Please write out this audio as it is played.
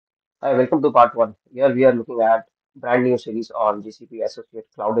Hi, welcome to part one. Here we are looking at brand new series on GCP Associate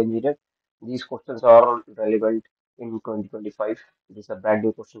Cloud Engineer. These questions are relevant in 2025. These are brand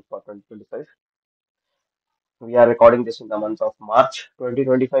new questions for 2025. We are recording this in the month of March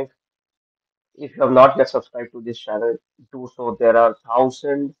 2025. If you have not yet subscribed to this channel, do so. There are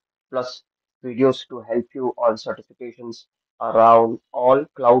 1,000 plus videos to help you on certifications around all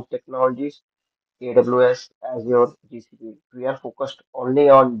cloud technologies: AWS, Azure, GCP. We are focused only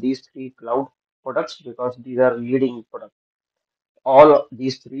on these three cloud products because these are leading products. All of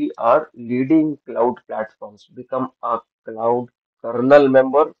these three are leading cloud platforms. Become a cloud kernel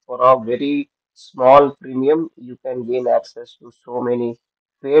member for a very small premium. You can gain access to so many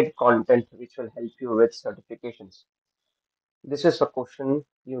paid content which will help you with certifications. This is a question.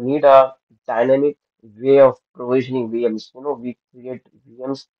 You need a dynamic way of provisioning VMs. We create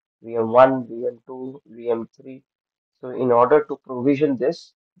VMs, VM1, VM2, VM3. So in order to provision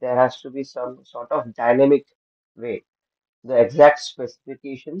this, there has to be some sort of dynamic way. The exact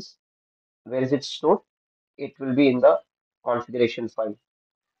specifications, where is it stored? It will be in the configuration file.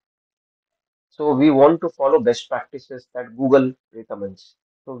 So we want to follow best practices that Google recommends.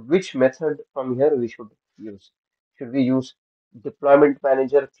 So which method from here we should use? Should we use deployment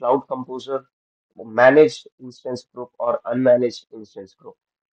manager, cloud composer, managed instance group, or unmanaged instance group?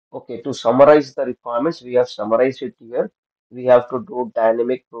 Okay, to summarize the requirements, we have summarized it here. We have to do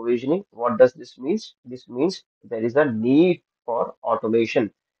dynamic provisioning. What does this mean? This means there is a need for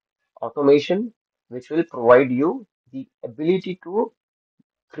automation. Automation which will provide you the ability to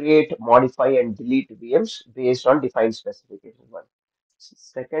create, modify, and delete VMs based on defined specification. One.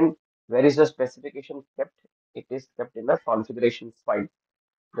 Second, where is the specification kept? It is kept in the configuration file.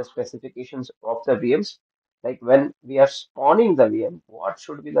 The specifications of the VMs, like when we are spawning the VM, what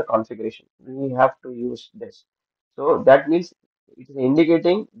should be the configuration? We have to use this. So that means it is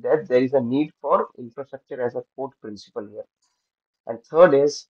indicating that there is a need for infrastructure as a code principle here. And third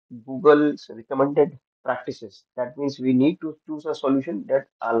is Google's recommended practices. That means we need to choose a solution that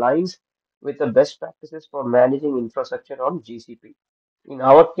aligns with the best practices for managing infrastructure on GCP. In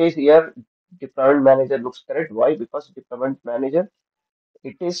our case here, deployment manager looks correct. Why? Because deployment manager,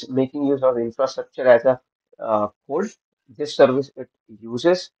 it is making use of infrastructure as a code. This service it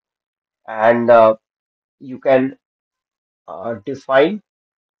uses, and you can define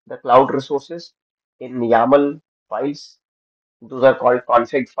the cloud resources in YAML files. Those are called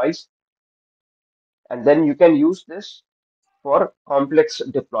config files, and then you can use this for complex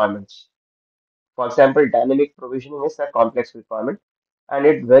deployments. For example, dynamic provisioning is a complex requirement, and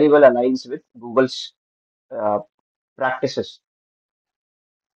it very well aligns with Google's uh, practices.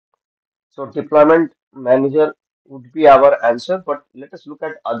 So deployment manager would be our answer, but let us look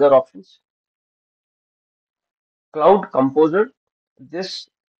at other options. Cloud Composer, this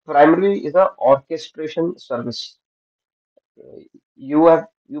primarily is a orchestration service. You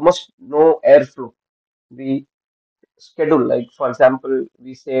must know Airflow. We schedule, like for example,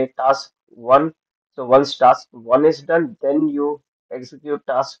 we say task one. So once task one is done, then you execute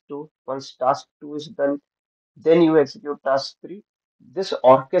task two. Once task two is done, then you execute task three. This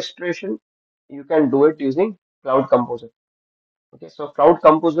orchestration, you can do it using Cloud Composer. Okay, so Cloud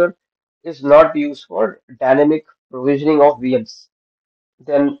Composer is not used for dynamic provisioning of VMs.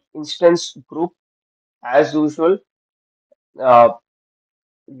 Then instance group, as usual, uh,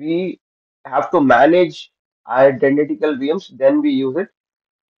 we have to manage identical VMs, then we use it.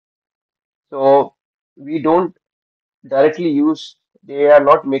 So we don't directly use, they are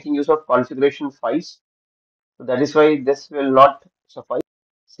not making use of configuration files. So that is why this will not suffice.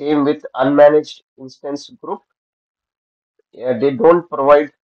 Same with unmanaged instance group. They don't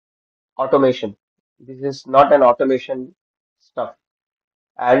provide automation. This is not an automation stuff,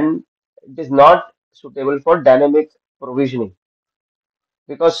 and it is not suitable for dynamic provisioning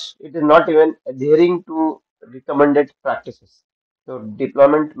because it is not even adhering to recommended practices. So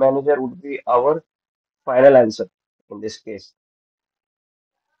deployment manager would be our final answer in this case.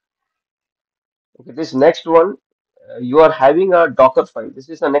 Okay, this next one, you are having a Docker file. This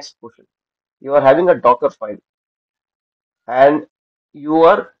is the next question. You are having a Docker file and you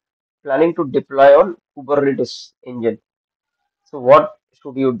are planning to deploy on Kubernetes engine. So what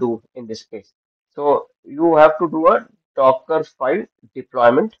should you do in this case? So you have to do a Docker file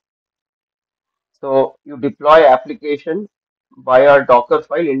deployment. So you deploy application via Docker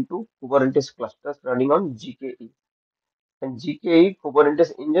file into Kubernetes clusters running on GKE. And GKE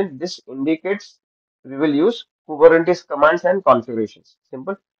Kubernetes engine, this indicates we will use Kubernetes commands and configurations.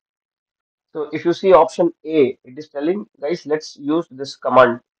 Simple. So if you see option A, it is telling guys, let's use this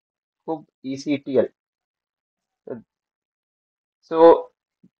command kubectl. So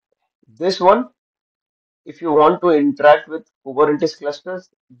This one, if you want to interact with Kubernetes clusters,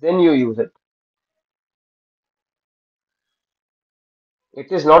 then you use it.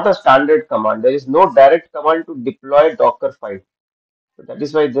 It is not a standard command. There is no direct command to deploy Docker file. So that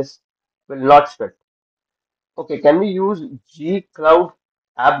is why this will not fit. Okay, can we use G Cloud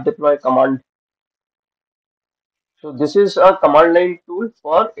app deploy command? So this is a command line tool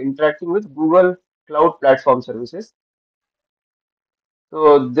for interacting with Google Cloud Platform Services.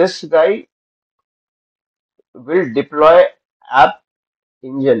 So this guy will deploy app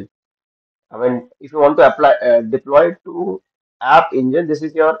engine. I mean, if you want to apply deploy to app engine, this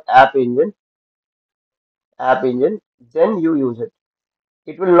is your app engine, then you use it.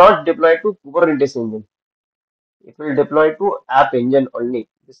 It will not deploy to Kubernetes engine. It will deploy to app engine only.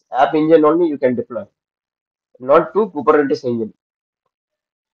 This app engine only you can deploy, not to Kubernetes engine.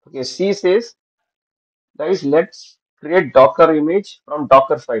 Okay, C says, guys, let's create Docker image from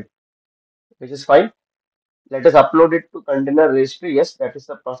Docker file, which is fine. Let us upload it to container registry. Yes, that is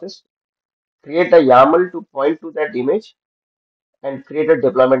the process. Create a YAML to point to that image and create a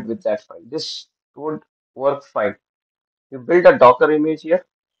deployment with that file. This would work fine. You build a Docker image here,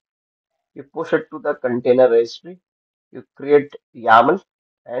 you push it to the container registry, you create YAML,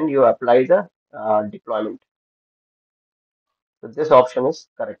 and you apply the deployment. So this option is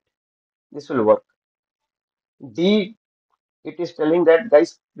correct. This will work. D, it is telling that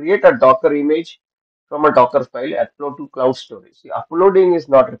guys create a Docker image from a Docker file, upload to cloud storage. See, uploading is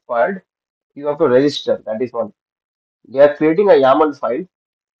not required. You have to register. That is one. They are creating a YAML file,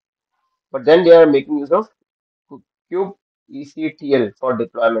 but then they are making use of Cube ECTL for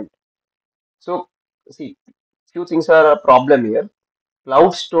deployment. So, see, few things are a problem here.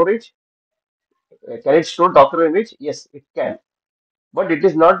 Cloud storage, can it store Docker image? Yes, it can, but it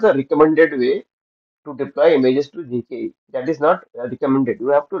is not the recommended way to deploy images to GKE. That is not recommended. You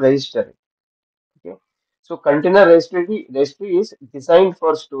have to register it. Okay. So container registry is designed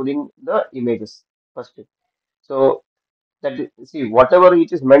for storing the images. First thing. So see whatever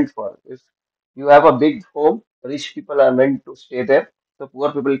it is meant for. If you have a big home, rich people are meant to stay there. The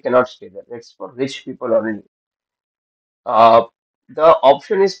poor people cannot stay there. It's for rich people only. Uh, the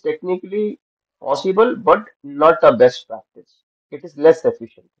option is technically possible, but not a best practice. It is less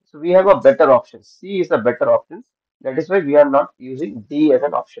efficient. So we have a better option. C is a better option. That is why we are not using D as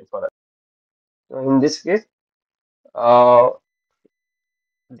an option for us. So in this case, uh,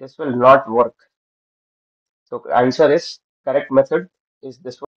 this will not work. So answer is correct method is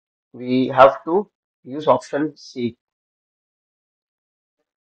this one. We have to use option C.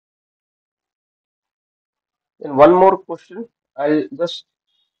 Then one more question. I'll just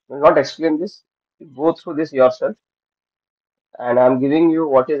not explain this. Go through this yourself, and I'm giving you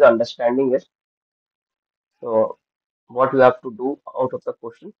what is understanding is. So what you have to do out of the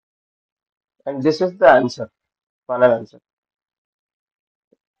question, and this is the answer, final answer.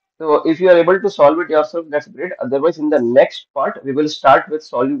 So if you are able to solve it yourself, that's great. Otherwise, in the next part, we will start with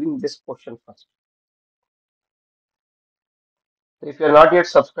solving this question first. So if you are not yet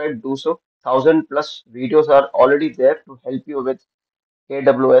subscribed, do so. 1,000+ videos are already there to help you with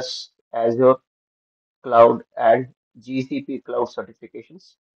AWS, Azure Cloud, and GCP Cloud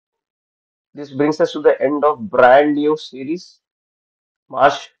certifications. This brings us to the end of brand new series,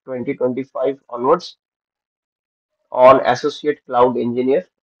 March 2025 onwards, on Associate Cloud Engineer.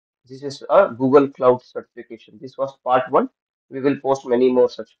 This is a Google Cloud certification. This was part one. We will post many more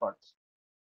such parts.